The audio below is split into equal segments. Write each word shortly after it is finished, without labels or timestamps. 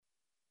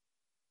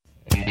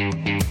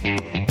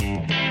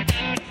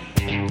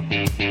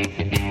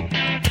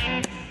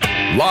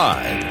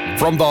Live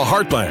from the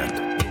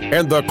heartland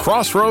and the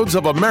crossroads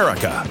of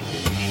America,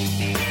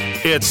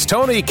 it's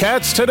Tony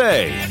Katz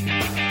Today.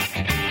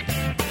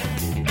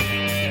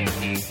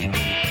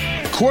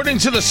 According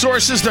to the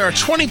sources, there are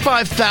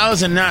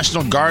 25,000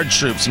 National Guard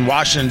troops in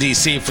Washington,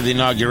 D.C. for the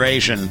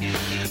inauguration.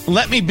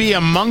 Let me be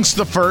amongst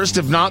the first,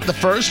 if not the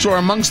first, or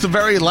amongst the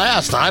very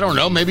last. I don't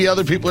know. Maybe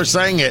other people are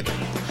saying it.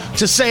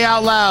 To say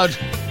out loud,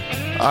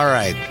 all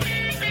right,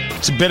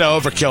 it's a bit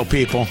of overkill,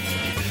 people.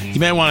 You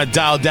may want to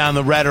dial down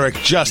the rhetoric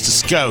just a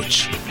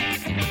scotch.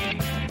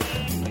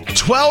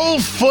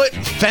 12-foot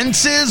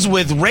fences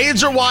with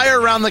razor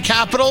wire around the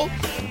Capitol?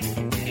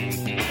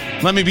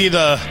 Let me be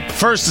the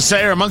first to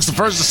say, or amongst the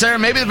first to say, or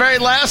maybe the very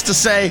last to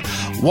say,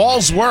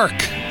 walls work.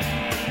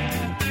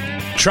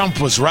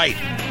 Trump was right.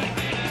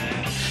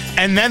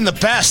 And then the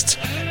best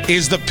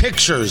is the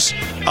pictures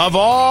of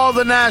all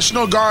the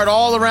National Guard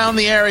all around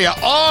the area,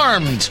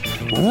 armed,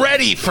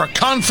 ready for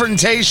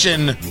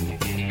confrontation.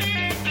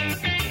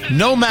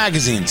 No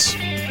magazines.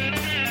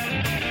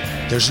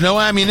 There's no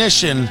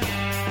ammunition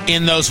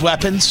in those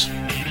weapons.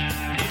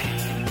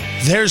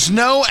 There's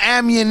no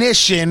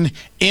ammunition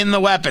in the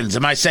weapons.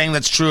 Am I saying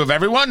that's true of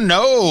everyone?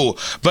 No.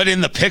 But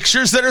in the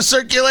pictures that are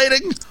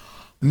circulating,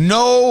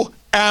 no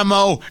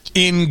ammo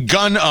in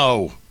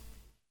gun-o.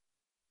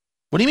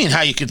 What do you mean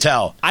how you can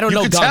tell? I don't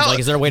know guns. Like,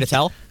 is there a way to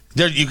tell?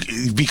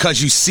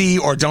 Because you see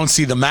or don't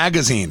see the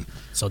magazine.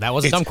 So that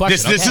was a dumb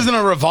question. This isn't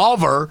a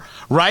revolver,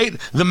 right?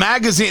 The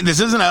magazine,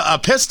 this isn't a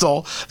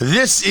pistol.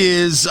 This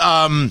is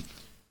a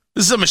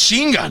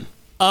machine gun.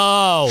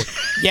 Oh,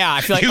 yeah. I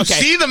feel like, you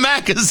see the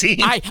magazine.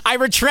 I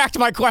retract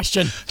my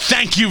question.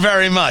 Thank you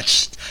very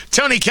much.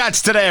 Tony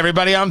Katz Today,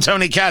 everybody. I'm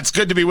Tony Katz.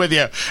 Good to be with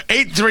you.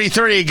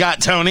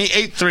 833-GOT-TONY,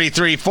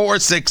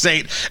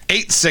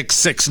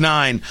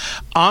 833-468-8669.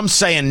 I'm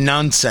saying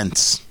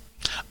nonsense.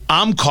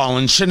 I'm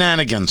calling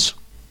shenanigans.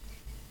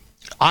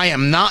 I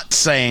am not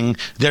saying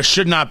there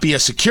should not be a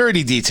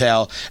security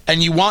detail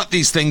and you want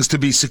these things to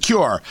be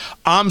secure.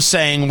 I'm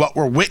saying what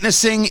we're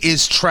witnessing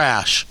is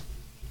trash.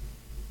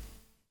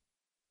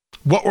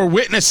 What we're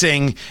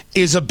witnessing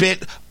is a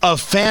bit of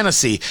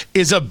fantasy,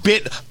 is a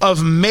bit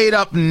of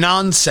made-up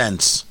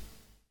nonsense.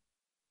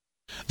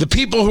 The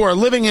people who are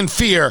living in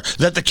fear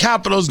that the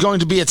Capitol is going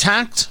to be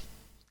attacked,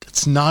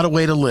 it's not a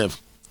way to live.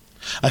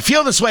 I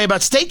feel this way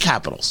about state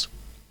capitals.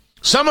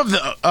 Some of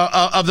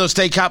those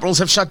state capitals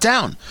have shut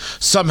down.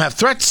 Some have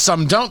threats,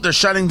 some don't. They're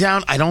shutting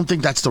down. I don't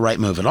think that's the right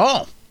move at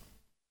all.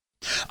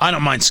 I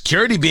don't mind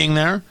security being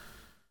there.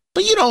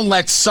 But you don't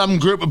let some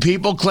group of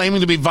people claiming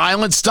to be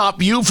violent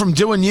stop you from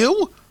doing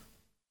you.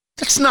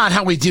 That's not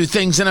how we do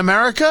things in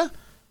America.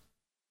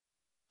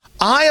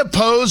 I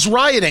oppose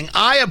rioting.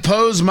 I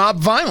oppose mob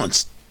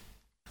violence.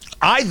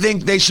 I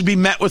think they should be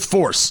met with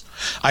force.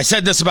 I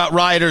said this about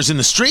rioters in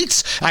the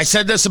streets. I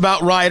said this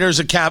about rioters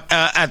at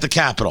the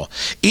Capitol.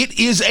 It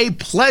is a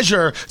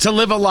pleasure to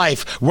live a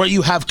life where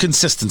you have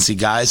consistency,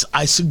 guys.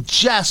 I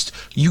suggest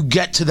you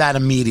get to that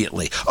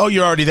immediately. Oh,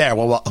 you're already there.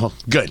 Well,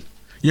 good.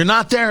 You're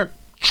not there?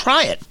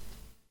 Try it.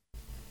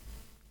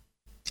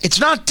 It's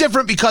not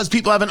different because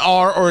people have an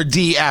R or a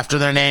D after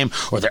their name,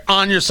 or they're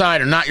on your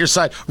side or not your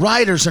side.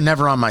 Rioters are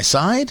never on my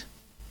side.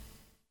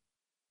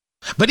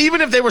 But even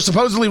if they were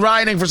supposedly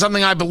rioting for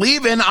something I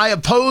believe in, I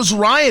oppose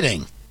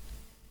rioting.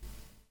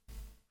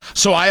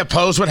 So I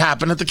oppose what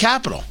happened at the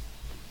Capitol.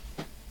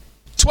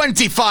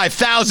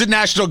 25,000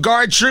 National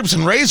Guard troops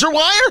and razor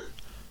wire?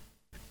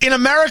 In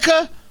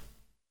America?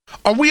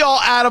 Are we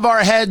all out of our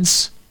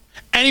heads?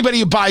 Anybody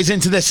who buys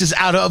into this is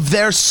out of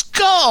their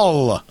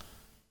skull.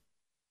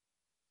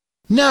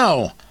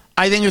 No,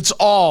 I think it's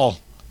all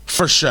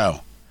for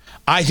show.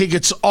 I think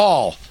it's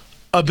all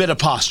a bit of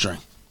posturing.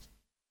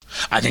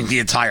 I think the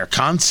entire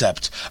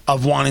concept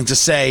of wanting to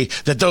say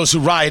that those who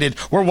rioted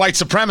were white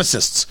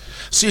supremacists.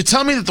 So you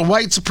tell me that the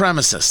white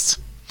supremacists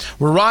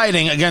were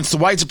rioting against the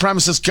white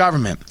supremacist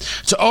government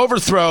to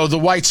overthrow the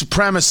white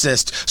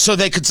supremacist so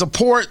they could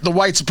support the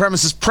white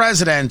supremacist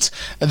president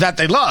that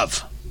they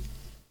love.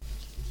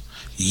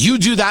 You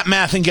do that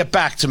math and get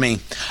back to me.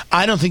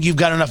 I don't think you've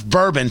got enough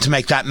bourbon to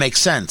make that make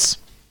sense.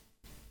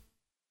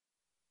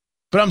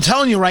 But I'm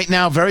telling you right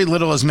now, very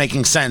little is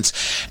making sense.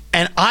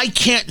 And I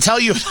can't tell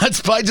you if that's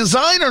by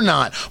design or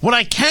not. What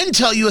I can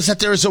tell you is that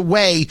there is a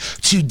way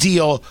to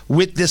deal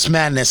with this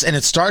madness, and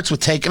it starts with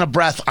taking a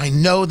breath. I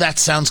know that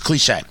sounds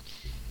cliche.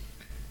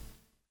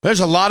 There's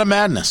a lot of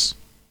madness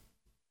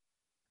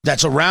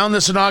that's around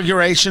this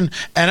inauguration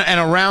and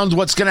around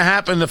what's going to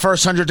happen the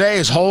first 100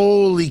 days.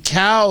 Holy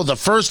cow, the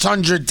first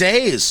 100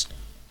 days.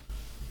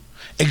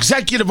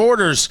 Executive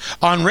orders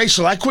on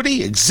racial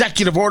equity,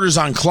 executive orders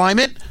on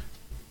climate.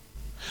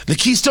 The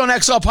Keystone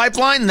XL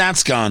pipeline,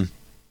 that's gone.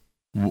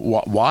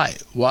 Why?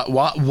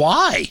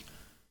 Why?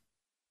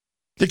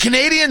 The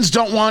Canadians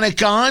don't want it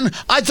gone.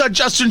 I thought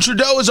Justin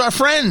Trudeau was our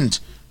friend.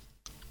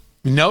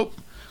 Nope.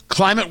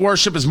 Climate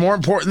worship is more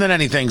important than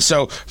anything.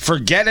 So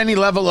forget any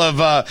level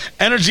of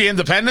energy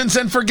independence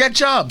and forget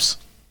jobs.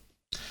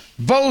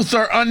 Both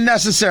are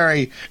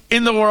unnecessary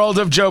in the world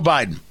of Joe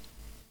Biden.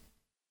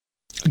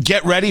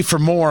 Get ready for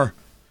more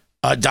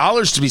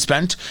dollars to be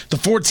spent, the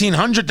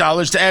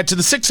 $1,400 to add to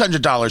the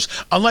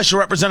 $600, unless you're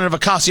Representative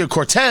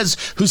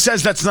Ocasio-Cortez, who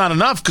says that's not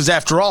enough because,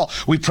 after all,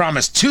 we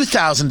promised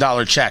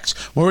 $2,000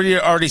 checks. We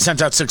already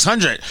sent out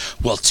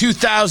 $600. Well,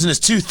 $2,000 is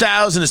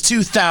 $2,000 is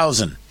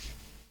 $2,000.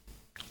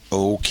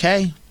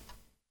 Okay.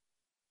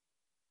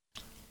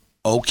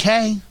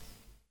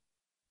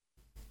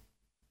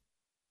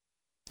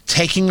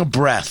 Taking a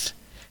breath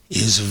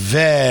is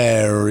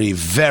very,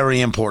 very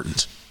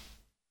important.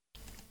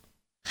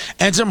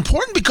 And it's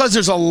important because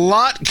there's a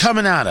lot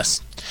coming at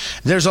us.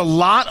 There's a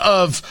lot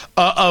of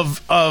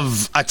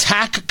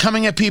attack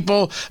coming at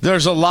people.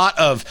 There's a lot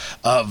of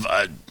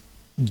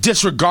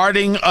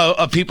disregarding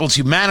of people's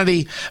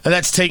humanity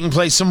that's taking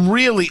place. Some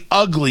really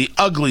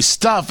ugly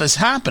stuff is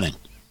happening.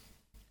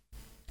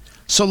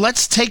 So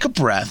let's take a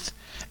breath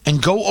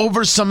and go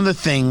over some of the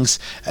things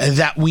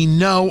that we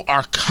know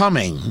are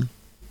coming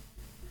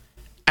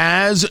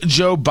as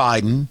Joe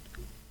Biden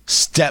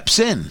steps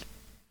in.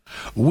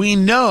 We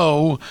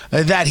know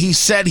that he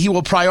said he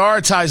will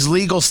prioritize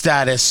legal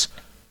status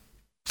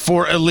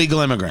for illegal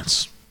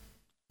immigrants.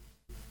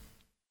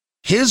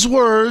 His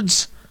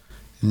words,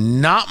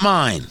 not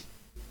mine.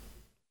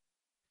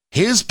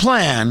 His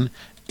plan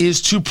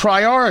is to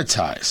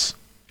prioritize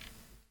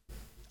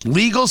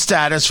legal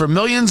status for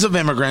millions of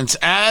immigrants,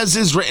 as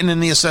is written in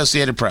the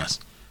Associated Press.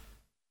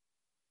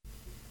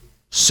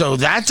 So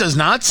that does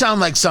not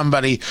sound like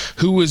somebody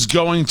who is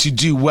going to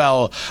do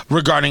well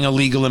regarding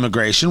illegal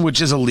immigration,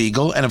 which is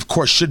illegal and, of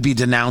course, should be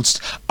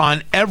denounced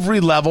on every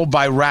level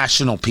by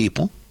rational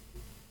people.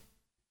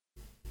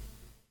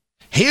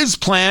 His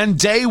plan,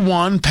 day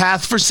one,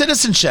 path for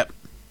citizenship.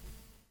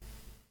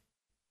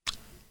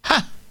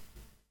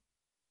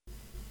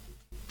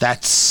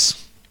 That's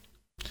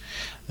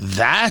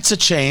a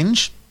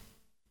change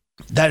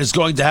that is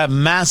going to have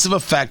massive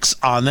effects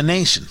on the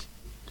nation.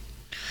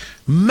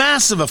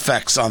 Massive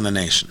effects on the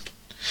nation.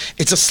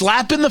 It's a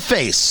slap in the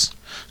face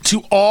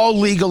to all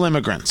legal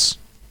immigrants.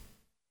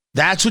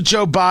 That's what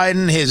Joe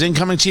Biden, his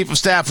incoming chief of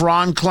staff,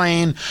 Ron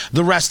Klain,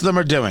 the rest of them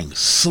are doing.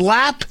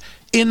 Slap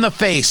in the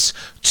face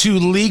to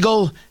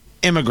legal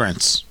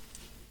immigrants.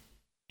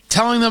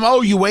 Telling them,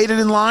 oh, you waited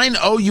in line?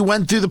 Oh, you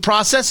went through the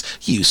process?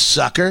 You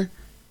sucker.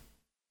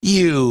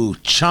 You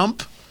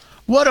chump.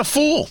 What a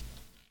fool.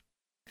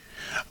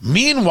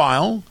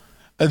 Meanwhile,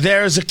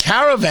 there's a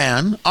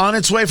caravan on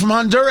its way from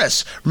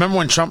Honduras. Remember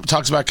when Trump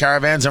talks about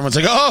caravans, everyone's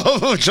like,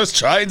 oh, just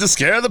trying to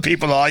scare the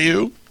people, are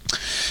you?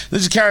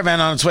 There's a caravan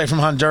on its way from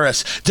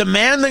Honduras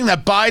demanding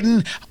that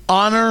Biden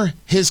honor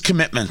his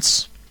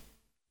commitments.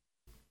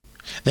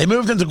 They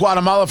moved into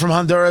Guatemala from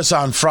Honduras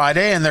on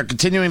Friday, and they're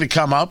continuing to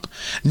come up.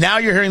 Now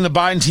you're hearing the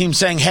Biden team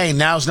saying, hey,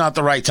 now's not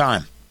the right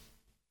time.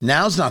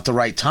 Now's not the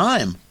right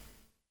time.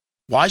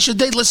 Why should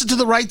they listen to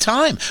the right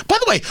time? By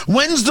the way,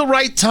 when's the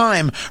right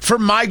time for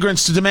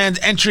migrants to demand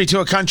entry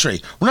to a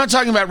country? We're not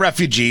talking about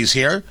refugees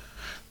here.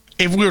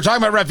 If we were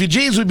talking about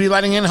refugees, we'd be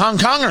letting in Hong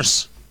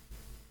Kongers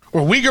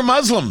or Uyghur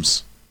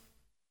Muslims,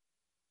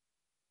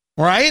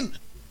 right?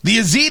 The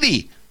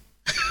Yazidi.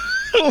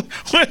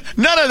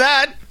 None of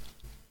that.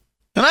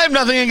 And I have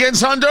nothing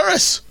against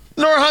Honduras,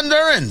 nor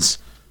Hondurans.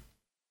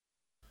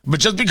 But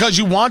just because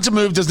you want to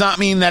move does not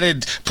mean that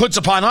it puts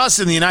upon us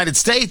in the United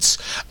States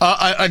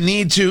a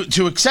need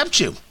to accept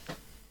you.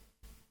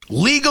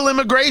 Legal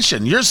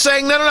immigration. You're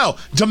saying, no.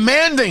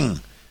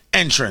 Demanding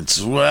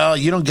entrance. Well,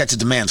 you don't get to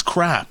demand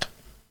crap.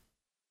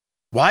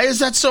 Why is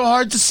that so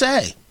hard to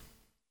say?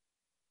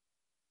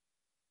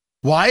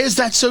 Why is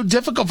that so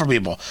difficult for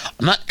people?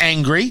 I'm not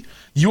angry.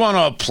 You want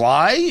to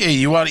apply?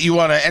 You want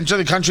to enter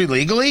the country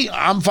legally?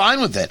 I'm fine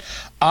with it.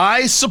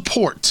 I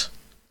support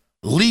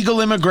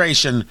legal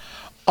immigration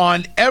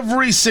on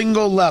every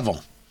single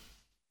level.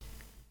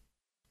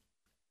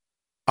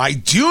 I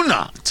do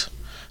not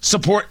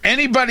support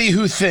anybody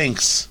who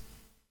thinks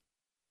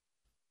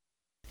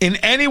in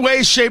any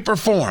way, shape, or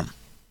form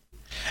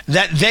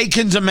that they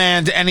can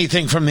demand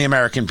anything from the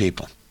American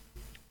people.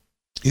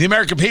 The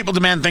American people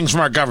demand things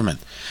from our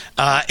government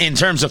in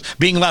terms of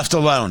being left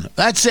alone.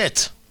 That's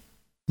it.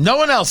 No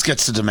one else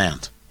gets to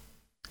demand.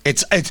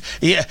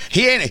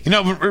 He ain't,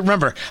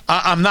 remember,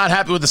 I'm not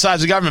happy with the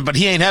size of government, but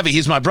he ain't heavy.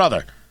 He's my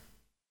brother.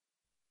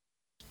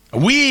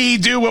 We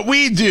do what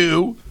we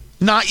do,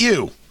 not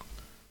you.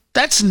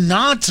 That's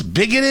not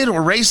bigoted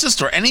or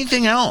racist or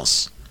anything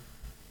else.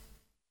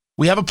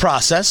 We have a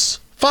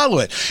process. Follow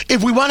it.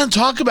 If we want to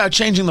talk about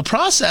changing the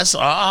process,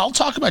 I'll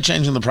talk about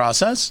changing the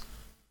process.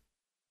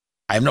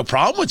 I have no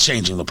problem with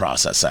changing the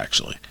process,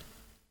 actually.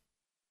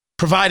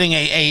 Providing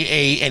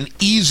an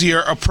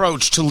easier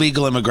approach to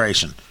legal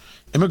immigration.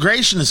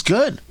 Immigration is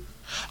good.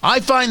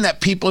 I find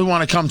that people who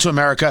want to come to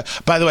America,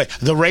 by the way,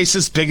 the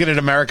racist, bigoted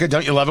America,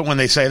 don't you love it when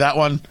they say that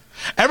one?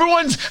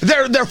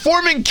 They're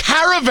forming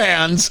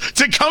caravans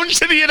to come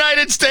to the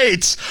United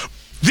States.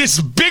 This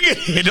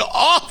bigoted,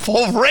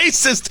 awful,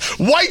 racist,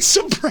 white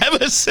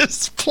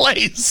supremacist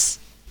place.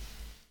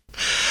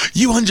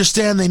 You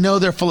understand they know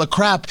they're full of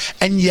crap,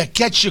 and it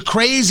gets you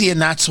crazy,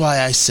 and that's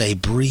why I say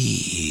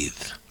breathe.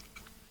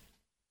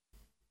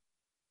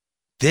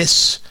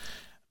 This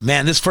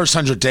first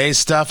 100 days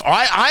stuff,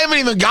 I haven't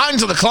even gotten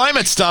to the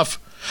climate stuff.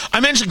 I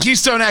mentioned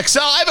Keystone XL.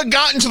 I haven't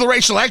gotten to the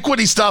racial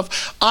equity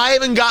stuff. I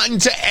haven't gotten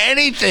to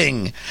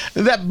anything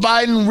that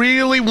Biden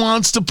really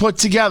wants to put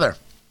together.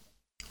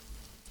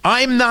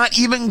 I'm not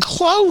even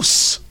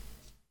close.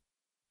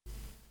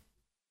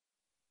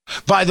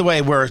 By the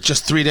way, we're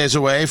just 3 days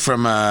away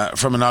from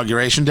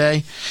Inauguration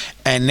Day,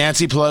 and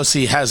Nancy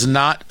Pelosi has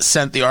not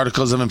sent the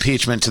articles of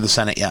impeachment to the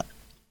Senate yet.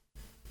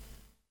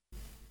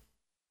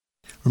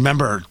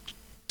 Remember,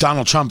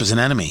 Donald Trump is an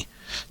enemy.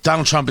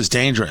 Donald Trump is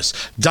dangerous.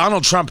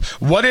 Donald Trump,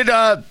 what did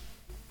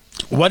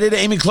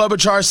Amy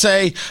Klobuchar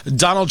say?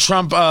 Donald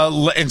Trump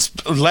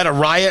led a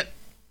riot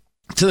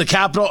to the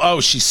Capitol.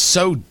 Oh,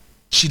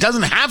 she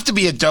doesn't have to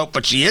be a dope,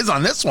 but she is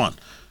on this one.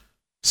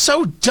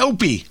 So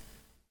dopey.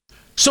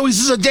 So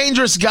he's a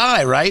dangerous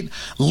guy, right?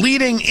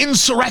 Leading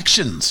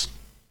insurrections.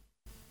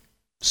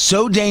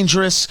 So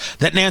dangerous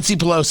that Nancy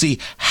Pelosi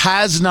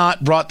has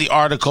not brought the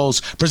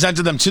articles,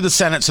 presented them to the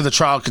Senate so the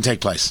trial can take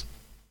place.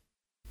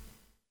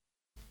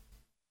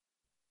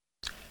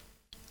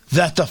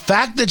 That the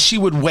fact that she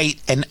would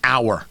wait an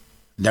hour,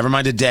 never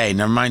mind a day,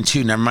 never mind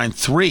 2, never mind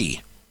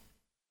 3,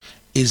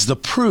 is the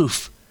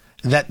proof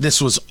that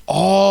this was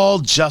all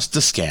just a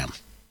scam.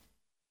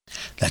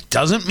 That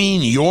doesn't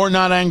mean you're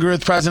not angry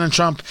with President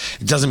Trump.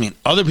 It doesn't mean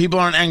other people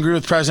aren't angry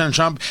with President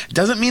Trump. It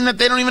doesn't mean that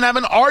they don't even have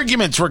an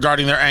argument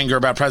regarding their anger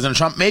about President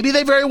Trump. Maybe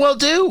they very well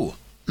do.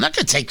 I'm not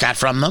going to take that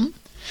from them.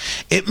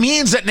 It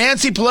means that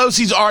Nancy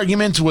Pelosi's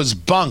argument was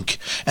bunk,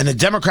 and the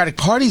Democratic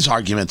Party's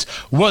argument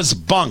was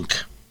bunk.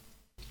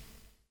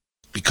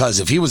 Because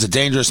if he was a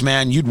dangerous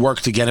man, you'd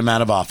work to get him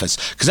out of office.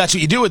 Because that's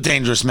what you do with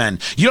dangerous men.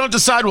 You don't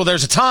decide, well,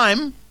 there's a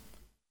time.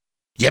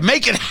 You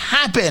make it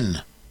happen.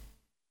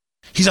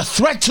 He's a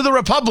threat to the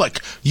Republic.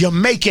 You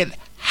make it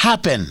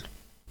happen.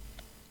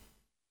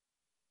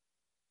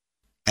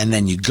 And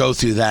then you go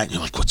through that and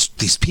you're like, what's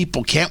these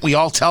people? Can't we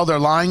all tell they're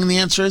lying? And the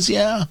answer is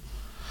yeah.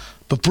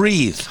 But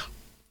breathe.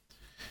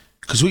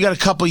 Because we got a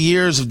couple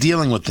years of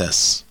dealing with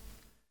this.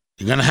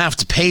 You're going to have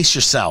to pace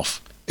yourself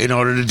in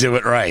order to do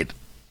it right.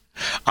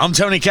 I'm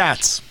Tony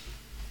Katz.